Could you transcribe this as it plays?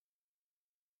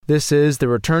This is the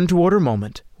Return to Order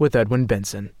Moment with Edwin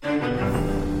Benson,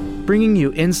 bringing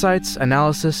you insights,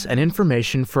 analysis, and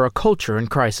information for a culture in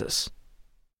crisis.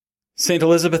 St.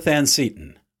 Elizabeth Ann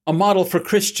Seton, a model for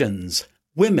Christians,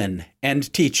 women,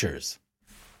 and teachers.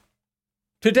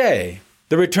 Today,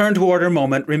 the Return to Order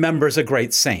Moment remembers a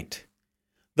great saint,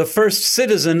 the first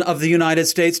citizen of the United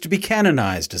States to be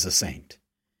canonized as a saint.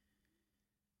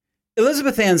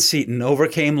 Elizabeth Ann Seton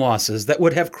overcame losses that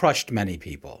would have crushed many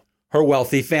people. Her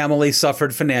wealthy family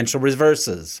suffered financial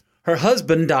reverses. Her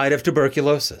husband died of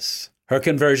tuberculosis. Her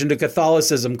conversion to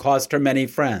Catholicism cost her many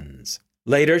friends.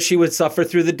 Later, she would suffer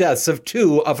through the deaths of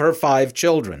 2 of her 5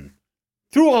 children.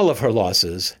 Through all of her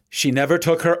losses, she never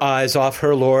took her eyes off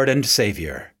her Lord and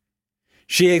Savior.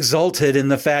 She exulted in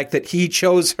the fact that He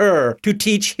chose her to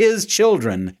teach His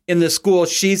children in the school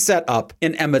she set up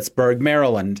in Emmitsburg,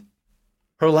 Maryland.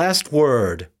 Her last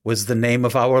word was the name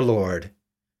of our Lord.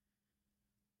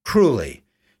 Truly,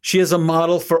 she is a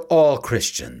model for all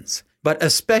Christians, but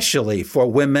especially for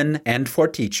women and for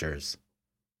teachers.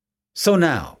 So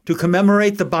now, to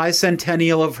commemorate the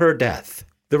bicentennial of her death,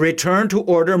 the Return to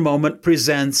Order Moment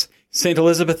presents St.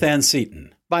 Elizabeth Ann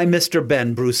Seton by Mr.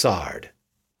 Ben Broussard.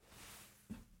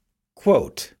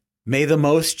 Quote, "May the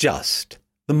most just,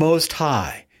 the most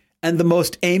high, and the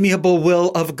most amiable will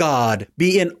of God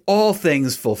be in all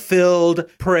things fulfilled,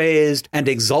 praised, and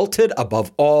exalted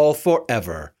above all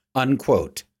forever."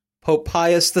 Unquote. Pope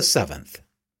Pius VII.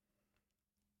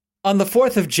 On the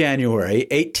 4th of January,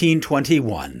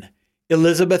 1821,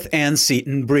 Elizabeth Ann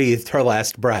Seton breathed her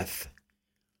last breath.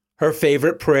 Her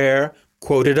favorite prayer,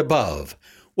 quoted above,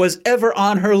 was ever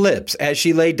on her lips as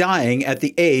she lay dying at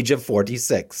the age of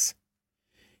 46.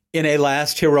 In a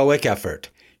last heroic effort,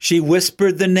 she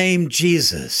whispered the name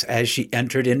Jesus as she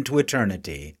entered into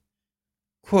eternity.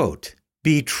 Quote,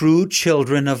 "Be true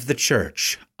children of the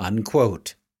Church."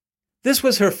 Unquote. This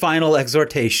was her final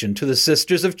exhortation to the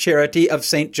Sisters of Charity of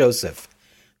St. Joseph,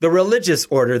 the religious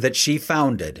order that she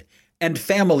founded, and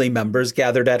family members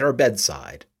gathered at her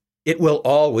bedside. It will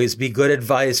always be good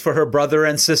advice for her brother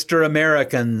and sister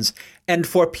Americans and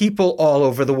for people all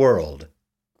over the world.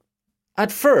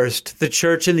 At first, the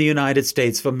Church in the United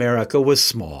States of America was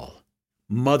small.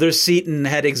 Mother Seton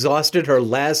had exhausted her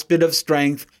last bit of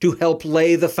strength to help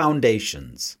lay the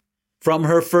foundations. From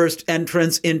her first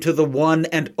entrance into the one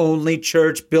and only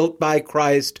church built by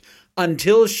Christ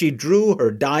until she drew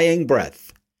her dying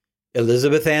breath,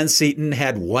 Elizabeth Ann Seton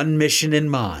had one mission in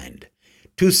mind: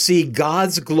 to see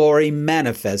God's glory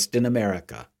manifest in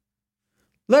America.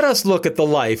 Let us look at the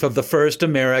life of the first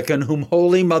American whom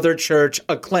Holy Mother Church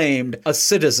acclaimed a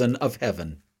citizen of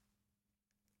heaven.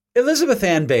 Elizabeth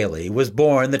Ann Bailey was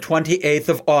born the 28th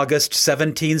of August,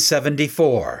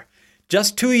 1774,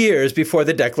 just 2 years before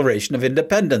the Declaration of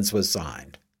Independence was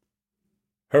signed.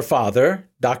 Her father,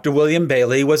 Dr. William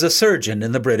Bailey, was a surgeon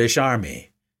in the British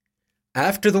Army.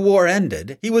 After the war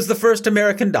ended, he was the first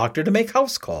American doctor to make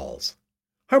house calls.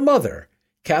 Her mother,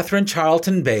 Catherine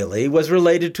Charlton Bailey, was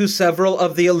related to several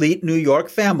of the elite New York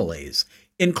families,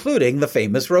 including the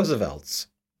famous Roosevelts.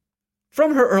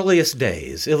 From her earliest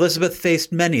days, Elizabeth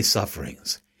faced many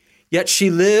sufferings, yet she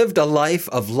lived a life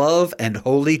of love and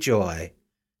holy joy.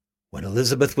 When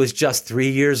Elizabeth was just 3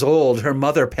 years old, her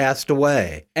mother passed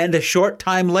away, and a short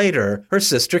time later, her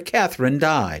sister Catherine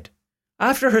died.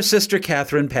 After her sister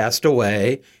Catherine passed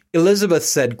away, Elizabeth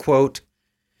said, quote,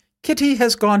 "Kitty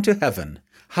has gone to heaven.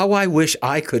 How I wish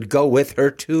I could go with her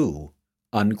too."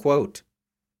 Unquote.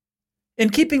 In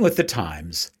keeping with the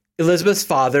times, Elizabeth's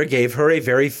father gave her a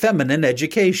very feminine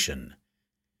education.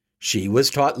 She was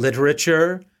taught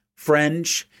literature,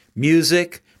 French,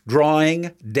 music,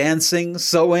 drawing, dancing,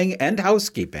 sewing, and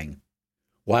housekeeping.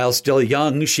 While still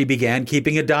young, she began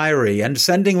keeping a diary and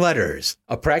sending letters,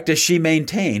 a practice she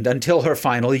maintained until her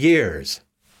final years.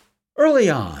 Early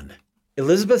on,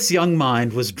 Elizabeth's young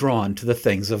mind was drawn to the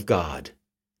things of God.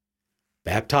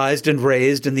 Baptized and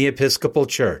raised in the Episcopal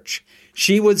Church,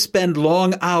 she would spend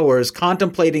long hours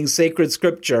contemplating sacred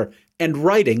scripture and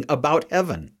writing about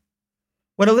heaven.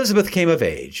 When Elizabeth came of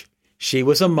age, she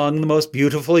was among the most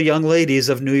beautiful young ladies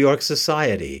of New York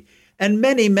society, and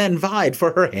many men vied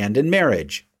for her hand in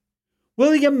marriage.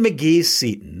 William McGee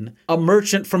Seton, a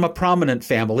merchant from a prominent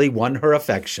family, won her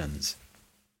affections.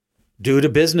 Due to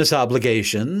business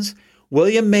obligations,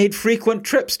 William made frequent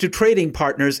trips to trading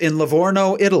partners in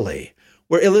Livorno, Italy,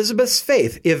 where Elizabeth's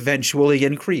faith eventually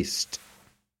increased.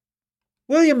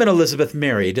 William and Elizabeth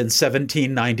married in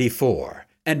 1794,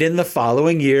 and in the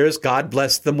following years God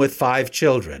blessed them with 5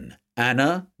 children: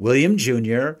 Anna, William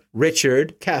Jr.,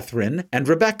 Richard, Catherine, and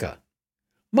Rebecca.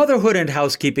 Motherhood and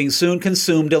housekeeping soon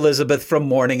consumed Elizabeth from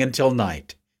morning until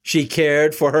night. She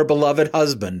cared for her beloved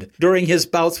husband during his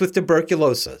bouts with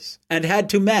tuberculosis and had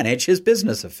to manage his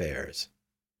business affairs.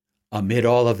 Amid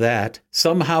all of that,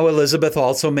 somehow Elizabeth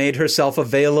also made herself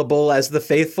available as the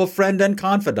faithful friend and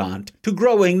confidant to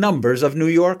growing numbers of New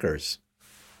Yorkers.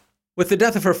 With the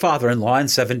death of her father-in-law in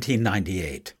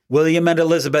 1798, William and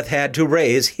Elizabeth had to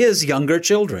raise his younger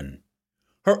children.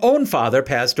 Her own father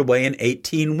passed away in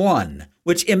 1801,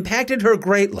 which impacted her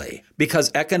greatly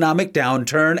because economic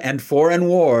downturn and foreign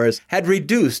wars had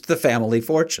reduced the family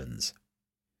fortunes.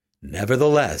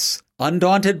 Nevertheless,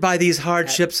 undaunted by these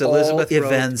hardships, Elizabeth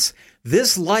events,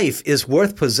 this life is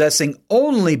worth possessing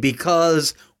only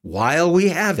because, while we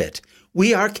have it,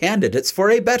 we are candidates for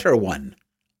a better one.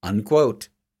 Unquote.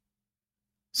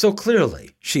 So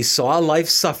clearly, she saw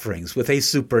life's sufferings with a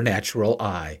supernatural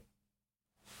eye.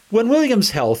 When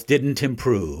William's health didn't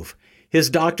improve, his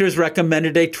doctors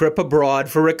recommended a trip abroad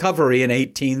for recovery in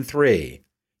 1803.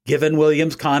 Given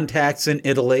William's contacts in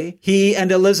Italy, he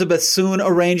and Elizabeth soon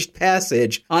arranged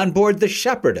passage on board the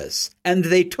Shepherdess, and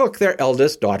they took their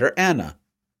eldest daughter Anna.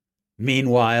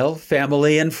 Meanwhile,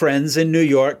 family and friends in New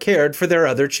York cared for their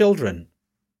other children.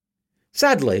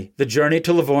 Sadly, the journey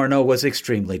to Livorno was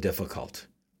extremely difficult.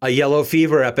 A yellow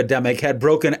fever epidemic had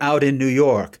broken out in New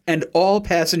York, and all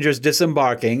passengers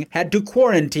disembarking had to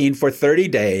quarantine for 30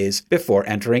 days before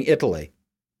entering Italy.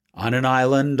 On an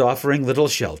island offering little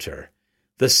shelter,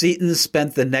 the Setons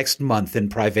spent the next month in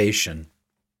privation.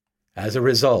 As a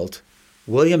result,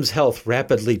 William's health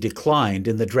rapidly declined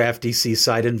in the drafty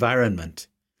seaside environment.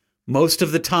 Most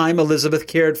of the time, Elizabeth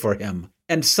cared for him,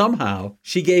 and somehow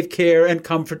she gave care and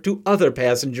comfort to other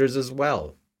passengers as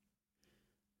well.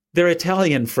 Their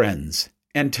Italian friends,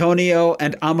 Antonio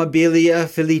and Amabilia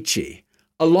Felici,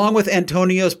 along with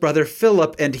Antonio's brother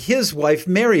Philip and his wife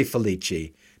Mary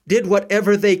Felici, did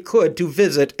whatever they could to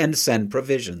visit and send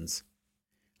provisions.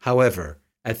 However,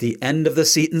 at the end of the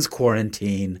Setons'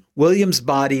 quarantine, William's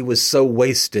body was so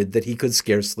wasted that he could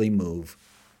scarcely move.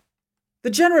 The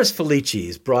generous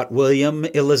Felicis brought William,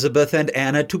 Elizabeth, and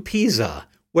Anna to Pisa,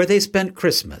 where they spent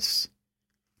Christmas.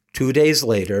 2 days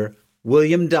later,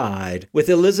 William died, with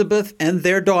Elizabeth and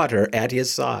their daughter at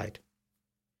his side.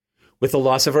 With the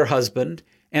loss of her husband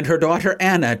and her daughter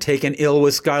Anna taken ill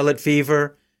with scarlet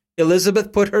fever,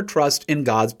 Elizabeth put her trust in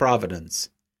God's providence.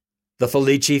 The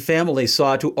Felici family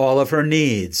saw to all of her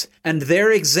needs, and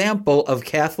their example of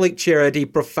Catholic charity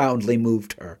profoundly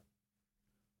moved her.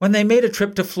 When they made a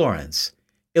trip to Florence,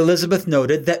 Elizabeth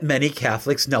noted that many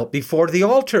Catholics knelt before the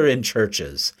altar in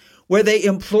churches, where they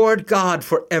implored God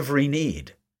for every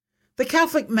need. The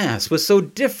Catholic Mass was so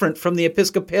different from the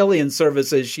Episcopalian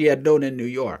services she had known in New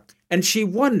York, and she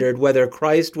wondered whether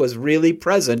Christ was really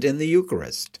present in the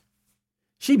Eucharist.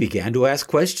 She began to ask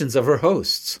questions of her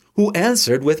hosts, who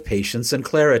answered with patience and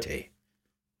clarity.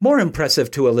 More impressive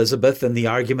to Elizabeth than the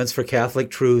arguments for Catholic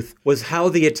truth was how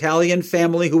the Italian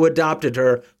family who adopted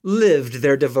her lived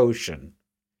their devotion.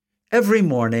 Every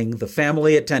morning, the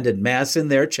family attended Mass in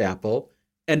their chapel,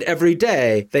 and every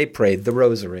day they prayed the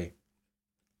Rosary.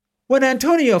 When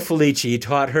Antonio Felici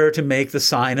taught her to make the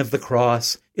sign of the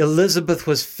cross, Elizabeth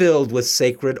was filled with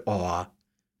sacred awe.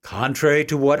 Contrary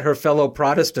to what her fellow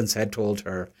Protestants had told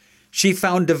her, she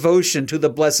found devotion to the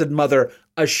Blessed Mother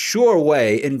a sure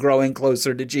way in growing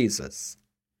closer to Jesus.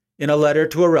 In a letter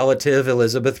to a relative,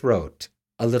 Elizabeth wrote,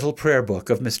 "A little prayer book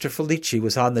of Mr. Felici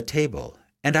was on the table,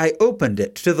 and I opened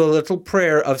it to the little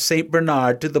prayer of St.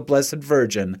 Bernard to the Blessed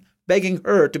Virgin, begging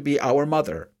her to be our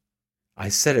mother. I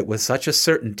said it with such a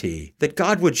certainty that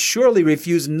God would surely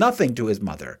refuse nothing to his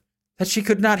mother, that she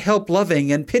could not help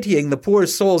loving and pitying the poor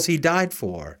souls he died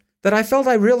for, that I felt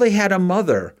I really had a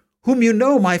mother, whom you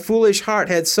know my foolish heart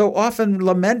had so often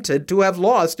lamented to have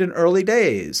lost in early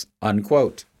days."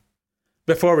 Unquote.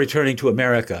 Before returning to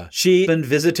America, she even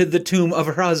visited the tomb of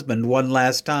her husband one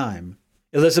last time.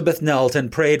 Elizabeth knelt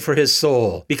and prayed for his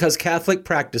soul because Catholic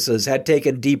practices had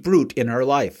taken deep root in her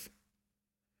life.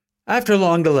 After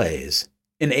long delays,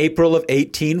 in April of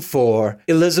 1804,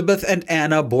 Elizabeth and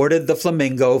Anna boarded the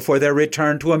Flamingo for their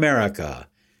return to America,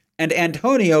 and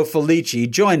Antonio Felici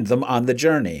joined them on the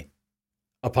journey.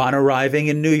 Upon arriving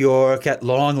in New York at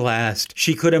long last,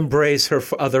 she could embrace her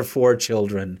other 4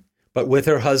 children. But with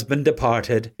her husband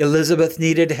departed, Elizabeth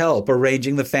needed help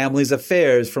arranging the family's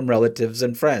affairs from relatives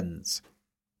and friends.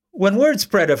 When word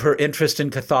spread of her interest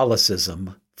in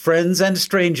Catholicism, friends and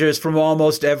strangers from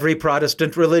almost every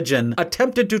Protestant religion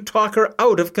attempted to talk her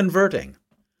out of converting.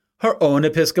 Her own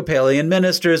Episcopalian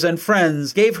ministers and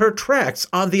friends gave her tracts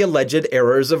on the alleged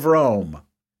errors of Rome.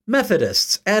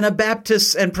 Methodists,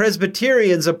 Anabaptists, and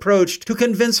Presbyterians approached to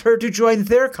convince her to join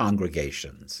their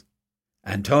congregations.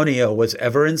 Antonia was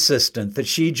ever insistent that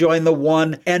she join the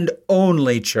one and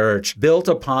only church built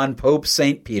upon Pope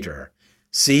St. Peter.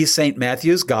 See St.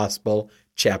 Matthew's Gospel,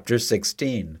 chapter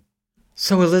 16.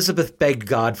 So Elizabeth begged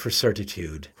God for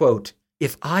certitude. Quote,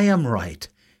 "If I am right,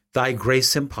 thy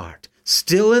grace impart,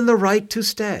 still in the right to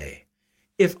stay.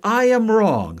 If I am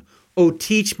wrong, O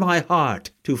teach my heart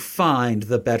to find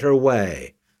the better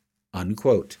way."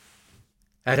 Unquote.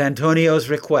 At Antonio's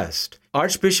request,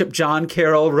 Archbishop John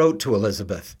Carroll wrote to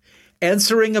Elizabeth,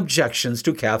 answering objections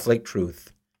to Catholic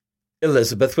truth.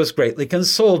 Elizabeth was greatly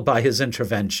consoled by his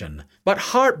intervention, but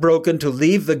heartbroken to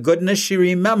leave the goodness she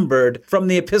remembered from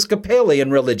the Episcopalian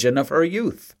religion of her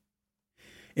youth.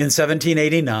 In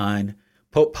 1789,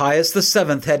 Pope Pius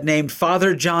VII had named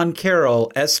Father John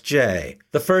Carroll, S.J.,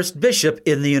 the first bishop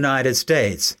in the United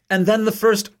States, and then the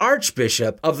first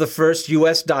archbishop of the First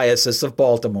U.S. Diocese of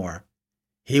Baltimore.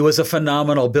 He was a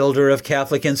phenomenal builder of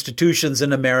Catholic institutions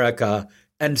in America,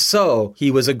 and so he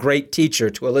was a great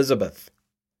teacher to Elizabeth.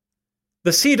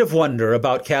 The seed of wonder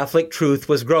about Catholic truth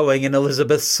was growing in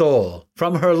Elizabeth's soul.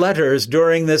 From her letters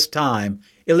during this time,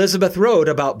 Elizabeth wrote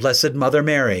about Blessed Mother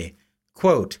Mary,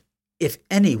 quote, "If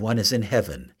anyone is in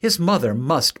heaven, his mother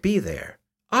must be there.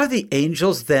 Are the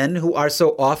angels then who are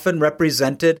so often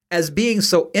represented as being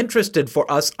so interested for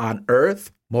us on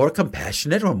earth more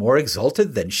compassionate or more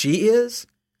exalted than she is?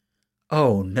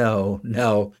 Oh, no,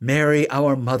 no, Mary,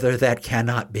 our mother, that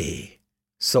cannot be.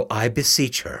 So I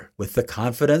beseech her, with the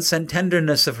confidence and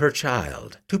tenderness of her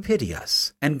child, to pity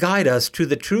us and guide us to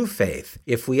the true faith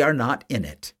if we are not in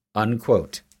it."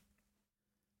 Unquote.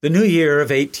 The new year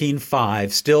of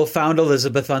 1805 still found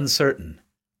Elizabeth uncertain.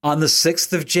 On the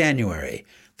 6th of January,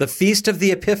 the feast of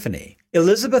the Epiphany,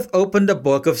 Elizabeth opened a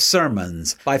book of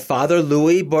sermons by Father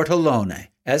Louis Bortolone,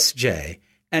 S.J.,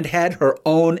 and had her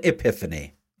own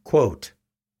epiphany. Quote,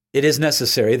 "It is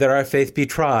necessary that our faith be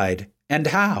tried. And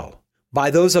how? By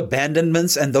those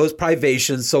abandonments and those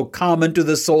privations so common to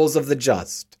the souls of the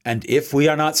just. And if we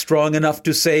are not strong enough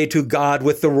to say to God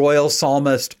with the royal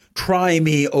psalmist, 'Try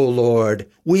me, O Lord,'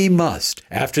 we must,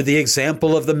 after the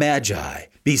example of the Magi,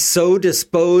 be so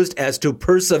disposed as to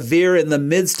persevere in the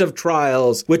midst of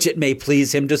trials which it may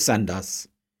please him to send us.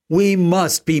 We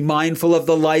must be mindful of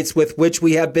the lights with which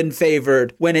we have been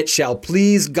favored when it shall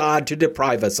please God to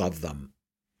deprive us of them.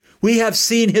 We have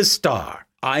seen his star.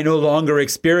 I no longer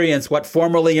experience what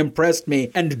formerly impressed me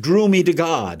and drew me to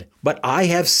God, but I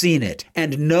have seen it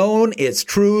and known its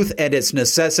truth and its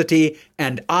necessity,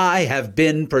 and I have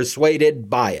been persuaded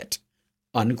by it."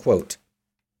 Unquote.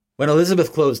 When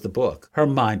Elizabeth closed the book, her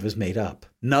mind was made up.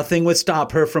 Nothing would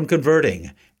stop her from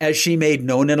converting, as she made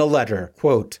known in a letter,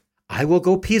 quote, "I will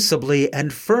go peaceably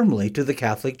and firmly to the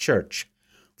Catholic Church.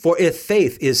 For if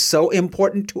faith is so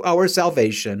important to our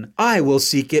salvation, I will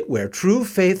seek it where true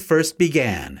faith first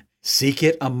began. Seek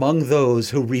it among those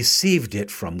who received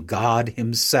it from God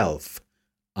himself."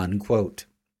 Unquote.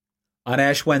 On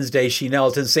Ash Wednesday, she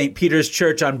knelt in St. Peter's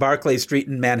Church on Barclay Street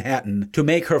in Manhattan to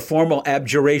make her formal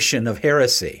abjuration of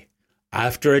heresy.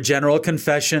 After a general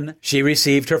confession, she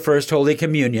received her first Holy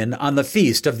Communion on the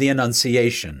Feast of the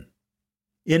Annunciation.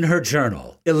 In her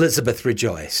journal, Elizabeth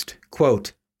rejoiced,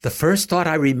 quote, "The first thought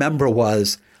I remember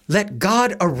was, 'Let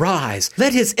God arise,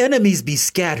 let his enemies be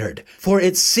scattered, for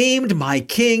it seemed my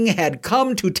king had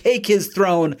come to take his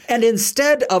throne, and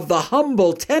instead of the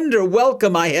humble, tender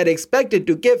welcome I had expected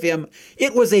to give him,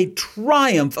 it was a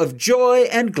triumph of joy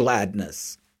and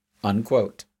gladness.'"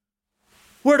 Unquote.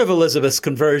 Word of Elizabeth's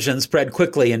conversion spread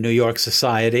quickly in New York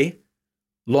society.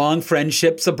 Long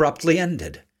friendships abruptly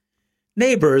ended.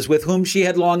 Neighbors with whom she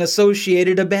had long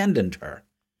associated abandoned her.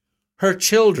 Her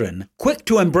children, quick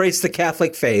to embrace the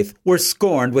Catholic faith, were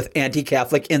scorned with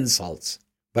anti-Catholic insults.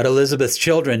 But Elizabeth's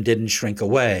children didn't shrink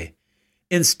away.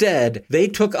 Instead, they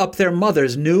took up their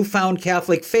mother's newfound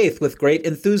Catholic faith with great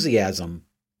enthusiasm.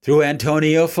 Through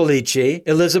Antonio Felici,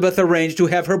 Elizabeth arranged to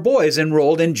have her boys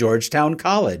enrolled in Georgetown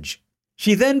College.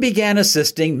 She then began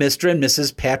assisting Mr. and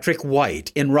Mrs. Patrick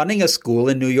White in running a school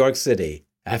in New York City.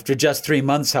 After just 3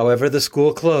 months, however, the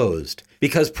school closed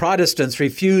because Protestants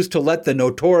refused to let the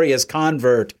notorious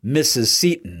convert, Mrs.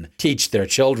 Seton, teach their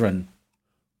children.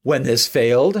 When this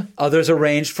failed, others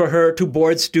arranged for her to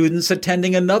board students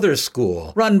attending another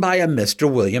school run by a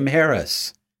Mr. William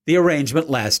Harris. The arrangement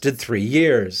lasted 3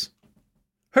 years.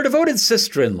 Her devoted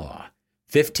sister-in-law,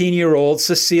 15-year-old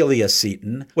Cecilia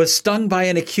Seton, was stung by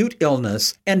an acute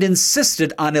illness and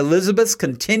insisted on Elizabeth's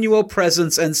continual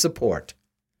presence and support.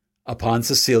 Upon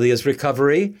Cecilia's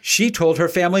recovery, she told her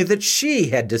family that she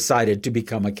had decided to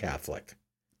become a Catholic.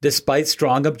 Despite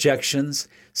strong objections,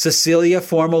 Cecilia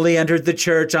formally entered the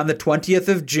church on the 20th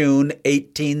of June,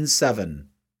 1807.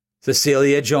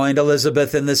 Cecilia joined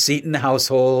Elizabeth in the Seton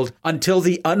household until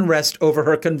the unrest over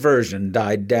her conversion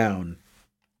died down.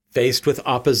 Faced with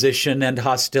opposition and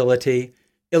hostility,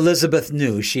 Elizabeth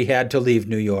knew she had to leave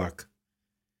New York.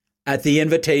 At the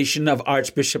invitation of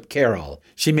Archbishop Carroll,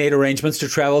 she made arrangements to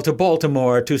travel to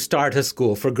Baltimore to start a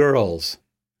school for girls.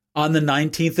 On the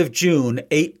 19th of June,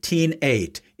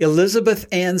 1808, Elizabeth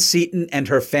Ann Seton and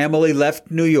her family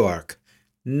left New York,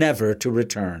 never to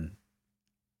return.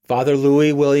 Father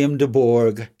Louis William de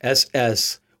Bourgh,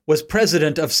 S.S., was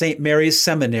president of St. Mary's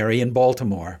Seminary in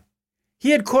Baltimore.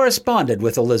 He had corresponded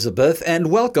with Elizabeth and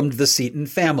welcomed the Seton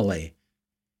family.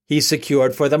 He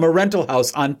secured for them a rental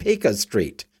house on Pecos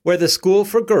Street, where the school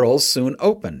for girls soon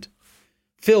opened.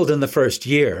 Filled in the first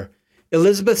year,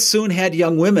 Elizabeth soon had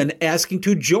young women asking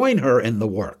to join her in the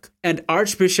work, and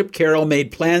Archbishop Carroll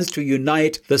made plans to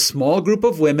unite the small group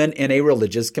of women in a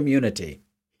religious community.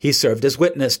 He served as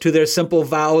witness to their simple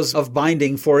vows of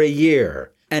binding for a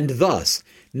year, and thus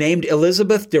named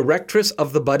Elizabeth Directress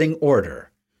of the Budding Order.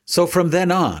 So from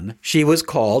then on, she was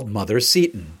called Mother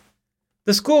Seton.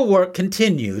 The schoolwork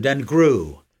continued and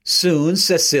grew. Soon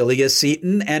Cecilia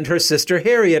Seton and her sister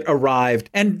Harriet arrived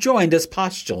and joined as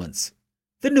postulants.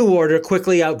 The new order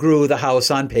quickly outgrew the house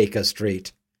on Pecos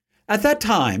Street. At that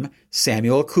time,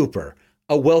 Samuel Cooper,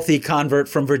 a wealthy convert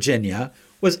from Virginia,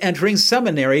 was entering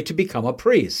seminary to become a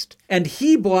priest, and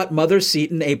he bought Mother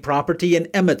Seton a property in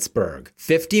Emmitsburg,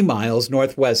 50 miles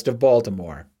northwest of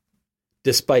Baltimore.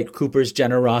 Despite Cooper's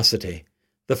generosity,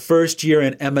 the first year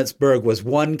in Emmitsburg was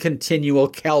one continual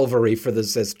calvary for the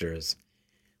sisters.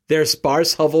 Their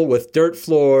sparse hovel with dirt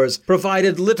floors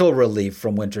provided little relief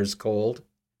from winter's cold.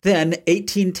 Then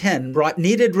 1810 brought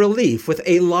needed relief with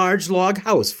a large log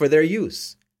house for their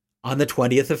use. On the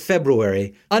 20th of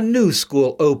February, a new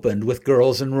school opened with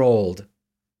girls enrolled.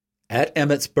 At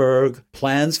Emmitsburg,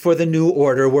 plans for the new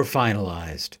order were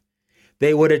finalized.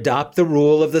 They would adopt the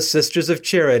rule of the Sisters of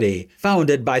Charity,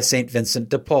 founded by St. Vincent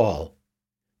de Paul.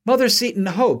 Mother Seton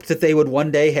hoped that they would one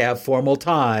day have formal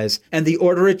ties, and the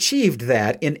order achieved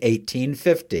that in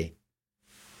 1850.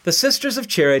 The Sisters of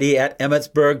Charity at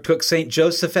Emmitsburg took St.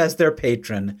 Joseph as their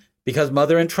patron because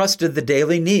Mother entrusted the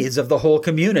daily needs of the whole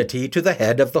community to the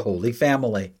head of the Holy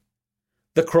Family.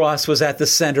 The cross was at the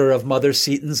center of Mother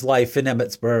Seton's life in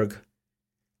Emmitsburg.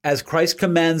 As Christ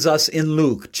commands us in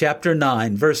Luke chapter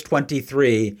 9, verse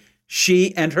 23,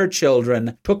 she and her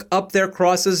children took up their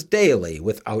crosses daily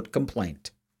without complaint.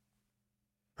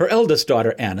 Her eldest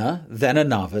daughter Anna, then a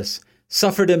novice,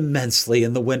 suffered immensely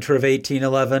in the winter of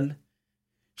 1811.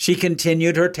 She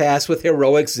continued her task with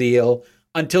heroic zeal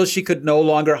until she could no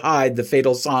longer hide the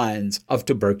fatal signs of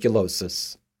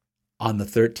tuberculosis. On the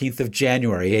 13th of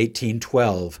January,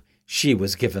 1812, she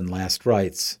was given last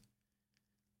rites.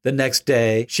 The next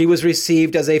day, she was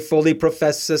received as a fully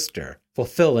professed sister,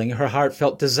 fulfilling her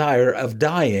heartfelt desire of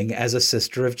dying as a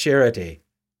sister of charity.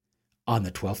 On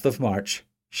the 12th of March,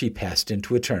 she passed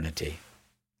into eternity.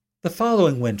 The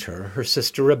following winter, her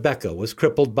sister Rebecca was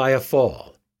crippled by a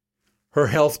fall. Her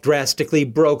health drastically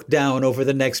broke down over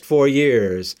the next 4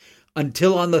 years,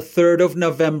 until on the 3rd of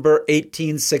November,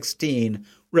 1816,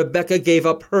 Rebecca gave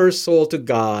up her soul to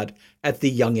God at the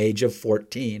young age of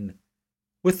 14.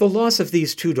 With the loss of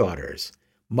these two daughters,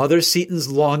 Mother Seton's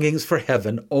longings for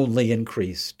heaven only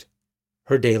increased.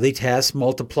 Her daily tasks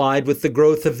multiplied with the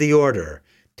growth of the order,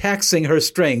 taxing her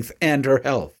strength and her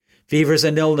health. Fevers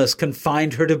and illness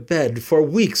confined her to bed for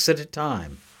weeks at a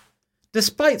time.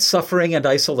 Despite suffering and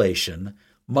isolation,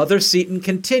 Mother Seton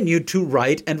continued to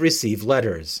write and receive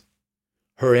letters.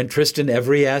 Her interest in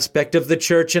every aspect of the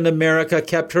Church in America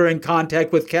kept her in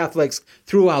contact with Catholics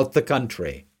throughout the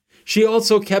country. She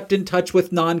also kept in touch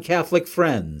with non-Catholic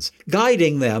friends,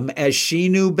 guiding them as she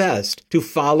knew best to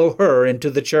follow her into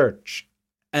the Church.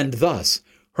 And thus,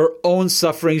 her own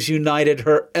sufferings united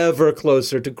her ever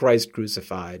closer to Christ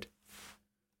crucified.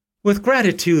 With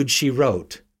gratitude, she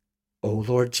wrote, O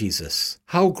Lord Jesus,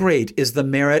 how great is the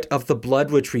merit of the blood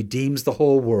which redeems the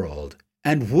whole world,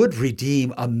 and would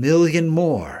redeem 1,000,000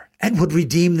 more, and would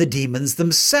redeem the demons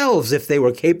themselves if they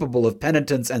were capable of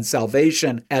penitence and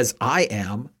salvation, as I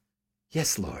am.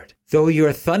 Yes, Lord, though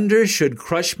your thunder should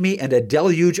crush me and a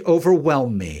deluge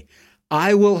overwhelm me,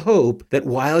 I will hope that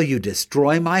while you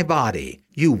destroy my body,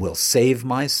 you will save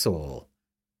my soul.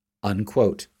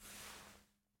 Unquote.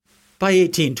 By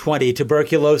 1820,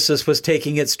 tuberculosis was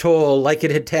taking its toll like it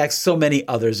had taxed so many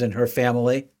others in her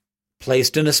family.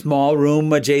 Placed in a small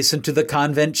room adjacent to the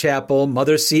convent chapel,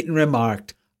 Mother Seton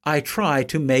remarked, I try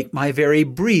to make my very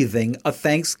breathing a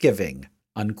thanksgiving.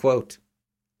 Unquote.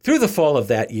 Through the fall of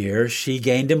that year, she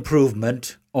gained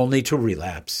improvement, only to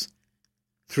relapse.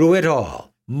 Through it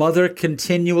all, Mother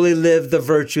continually lived the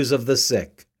virtues of the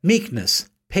sick: meekness,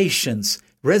 patience,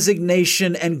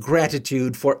 resignation, and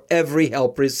gratitude for every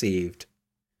help received.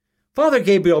 Father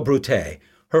Gabriel Broutet,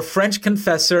 her French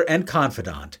confessor and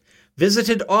confidant,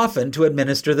 visited often to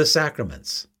administer the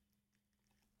sacraments.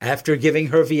 After giving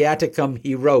her viaticum,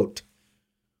 he wrote,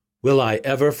 "Will I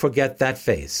ever forget that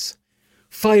face,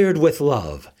 fired with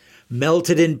love,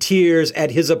 melted in tears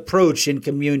at his approach in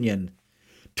communion?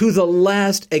 To the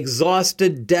last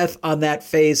exhausted death on that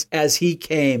face as he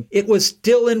came, it was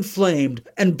still inflamed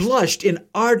and blushed in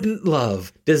ardent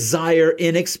love, desire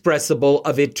inexpressible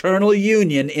of eternal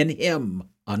union in him."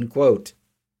 Unquote.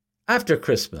 After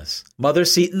Christmas, Mother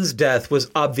Seton's death was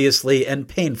obviously and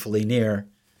painfully near.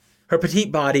 Her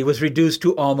petite body was reduced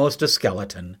to almost a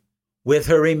skeleton. With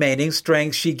her remaining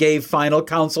strength, she gave final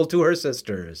counsel to her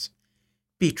sisters: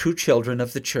 "Be true children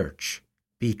of the Church.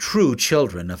 Be true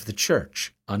children of the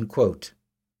Church." Unquote.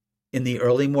 In the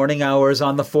early morning hours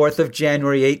on the 4th of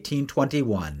January,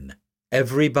 1821,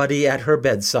 everybody at her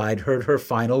bedside heard her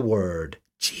final word,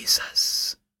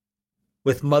 "Jesus."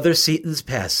 With Mother Seton's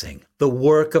passing, the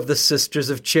work of the Sisters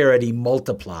of Charity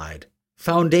multiplied.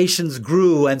 Foundations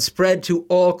grew and spread to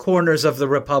all corners of the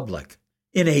Republic.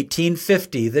 In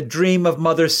 1850, the dream of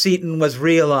Mother Seton was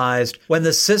realized when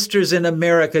the sisters in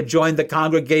America joined the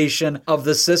congregation of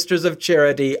the Sisters of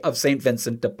Charity of St.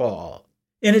 Vincent de Paul.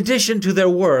 In addition to their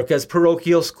work as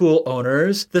parochial school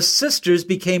owners, the sisters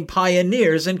became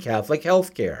pioneers in Catholic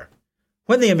healthcare.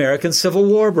 When the American Civil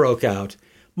War broke out,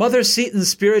 Mother Seton's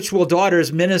spiritual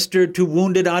daughters ministered to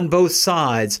wounded on both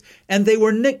sides, and they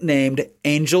were nicknamed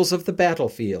Angels of the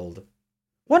Battlefield.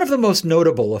 One of the most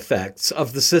notable effects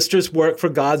of the sisters' work for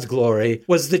God's glory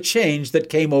was the change that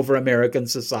came over American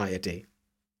society.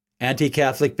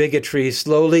 Anti-Catholic bigotry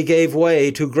slowly gave way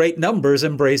to great numbers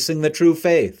embracing the true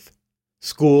faith.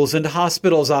 Schools and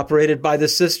hospitals operated by the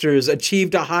sisters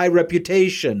achieved a high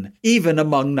reputation, even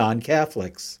among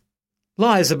non-Catholics.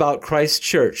 Lies about Christ's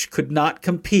Church could not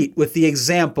compete with the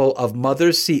example of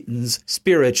Mother Seton's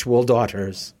spiritual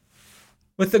daughters.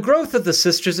 With the growth of the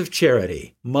Sisters of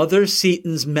Charity, Mother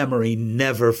Seton's memory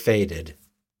never faded.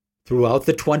 Throughout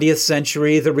the 20th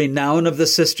century, the renown of the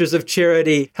Sisters of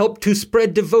Charity helped to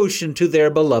spread devotion to their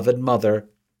beloved mother.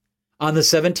 On the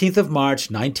 17th of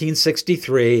March,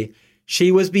 1963,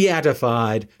 she was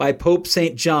beatified by Pope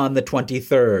St. John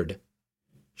XXIII.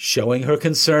 Showing her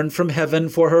concern from heaven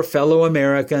for her fellow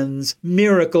Americans,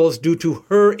 miracles due to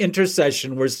her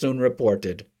intercession were soon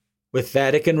reported. With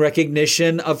Vatican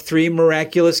recognition of 3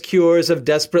 miraculous cures of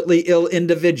desperately ill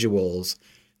individuals,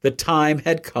 the time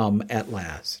had come at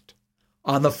last.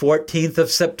 On the 14th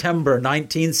of September,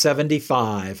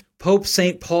 1975, Pope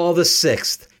St. Paul VI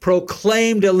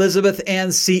proclaimed Elizabeth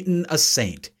Ann Seton a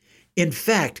saint. In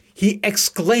fact, he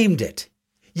exclaimed it.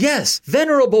 "Yes,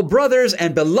 venerable brothers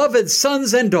and beloved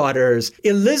sons and daughters,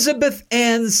 Elizabeth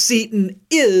Ann Seton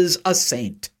is a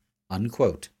saint."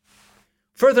 Unquote.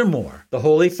 Furthermore, the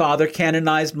Holy Father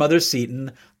canonized Mother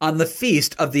Seton on the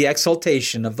feast of the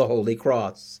Exaltation of the Holy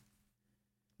Cross.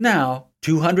 Now,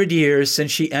 200 years since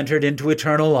she entered into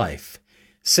eternal life,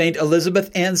 St.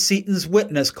 Elizabeth Ann Seton's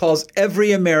witness calls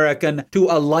every American to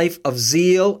a life of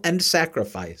zeal and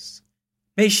sacrifice.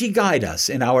 May she guide us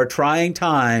in our trying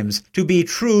times to be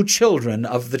true children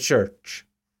of the Church.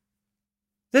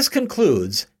 This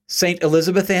concludes St.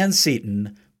 Elizabeth Ann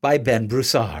Seton by Ben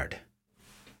Broussard.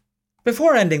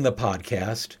 Before ending the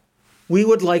podcast, we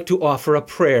would like to offer a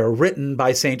prayer written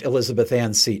by St. Elizabeth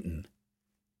Ann Seton.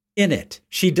 In it,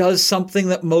 she does something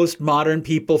that most modern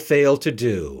people fail to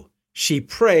do. She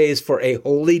prays for a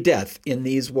holy death in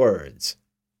these words: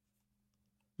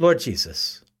 Lord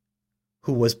Jesus,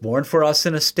 who was born for us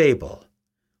in a stable,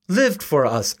 lived for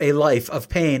us a life of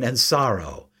pain and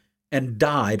sorrow, and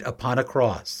died upon a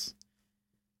cross.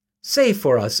 Say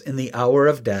for us in the hour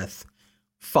of death,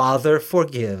 Father,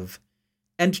 forgive,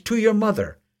 and to your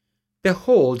mother,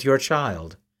 behold your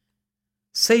child.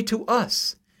 Say to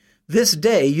us, this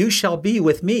day you shall be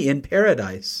with me in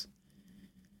paradise.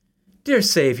 Dear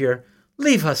Savior,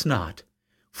 leave us not,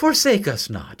 forsake us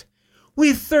not.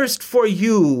 We thirst for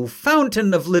you,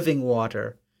 fountain of living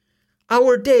water.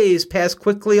 Our days pass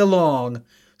quickly along.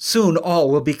 Soon all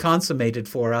will be consummated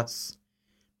for us.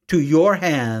 To your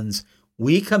hands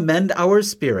we commend our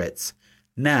spirits,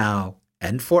 now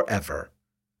and forever.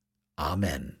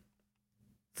 Amen.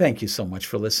 Thank you so much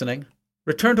for listening.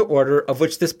 Return to Order, of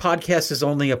which this podcast is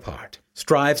only a part,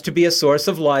 strives to be a source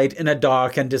of light in a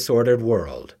dark and disordered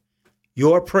world.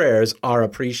 Your prayers are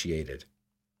appreciated.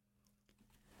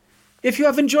 If you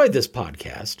have enjoyed this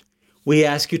podcast, we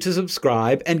ask you to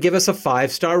subscribe and give us a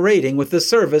 5-star rating with the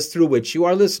service through which you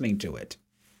are listening to it.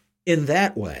 In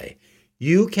that way,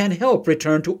 you can help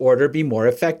Return to Order be more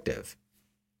effective.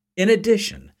 In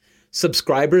addition,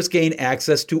 subscribers gain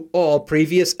access to all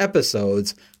previous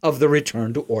episodes of the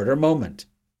Return to Order Moment.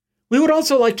 We would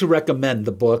also like to recommend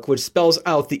the book which spells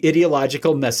out the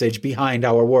ideological message behind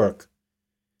our work.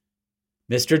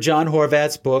 Mr. John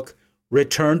Horvat's book,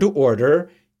 Return to Order,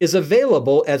 is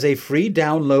available as a free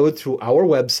download through our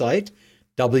website,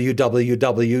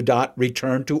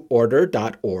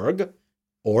 www.returntoorder.org,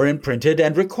 or in printed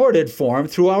and recorded form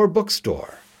through our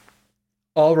bookstore.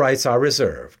 All rights are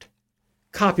reserved.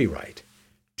 Copyright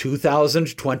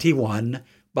 2021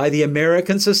 by the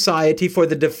American Society for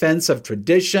the Defense of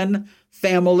Tradition,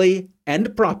 Family,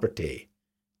 and Property,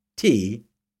 TFP.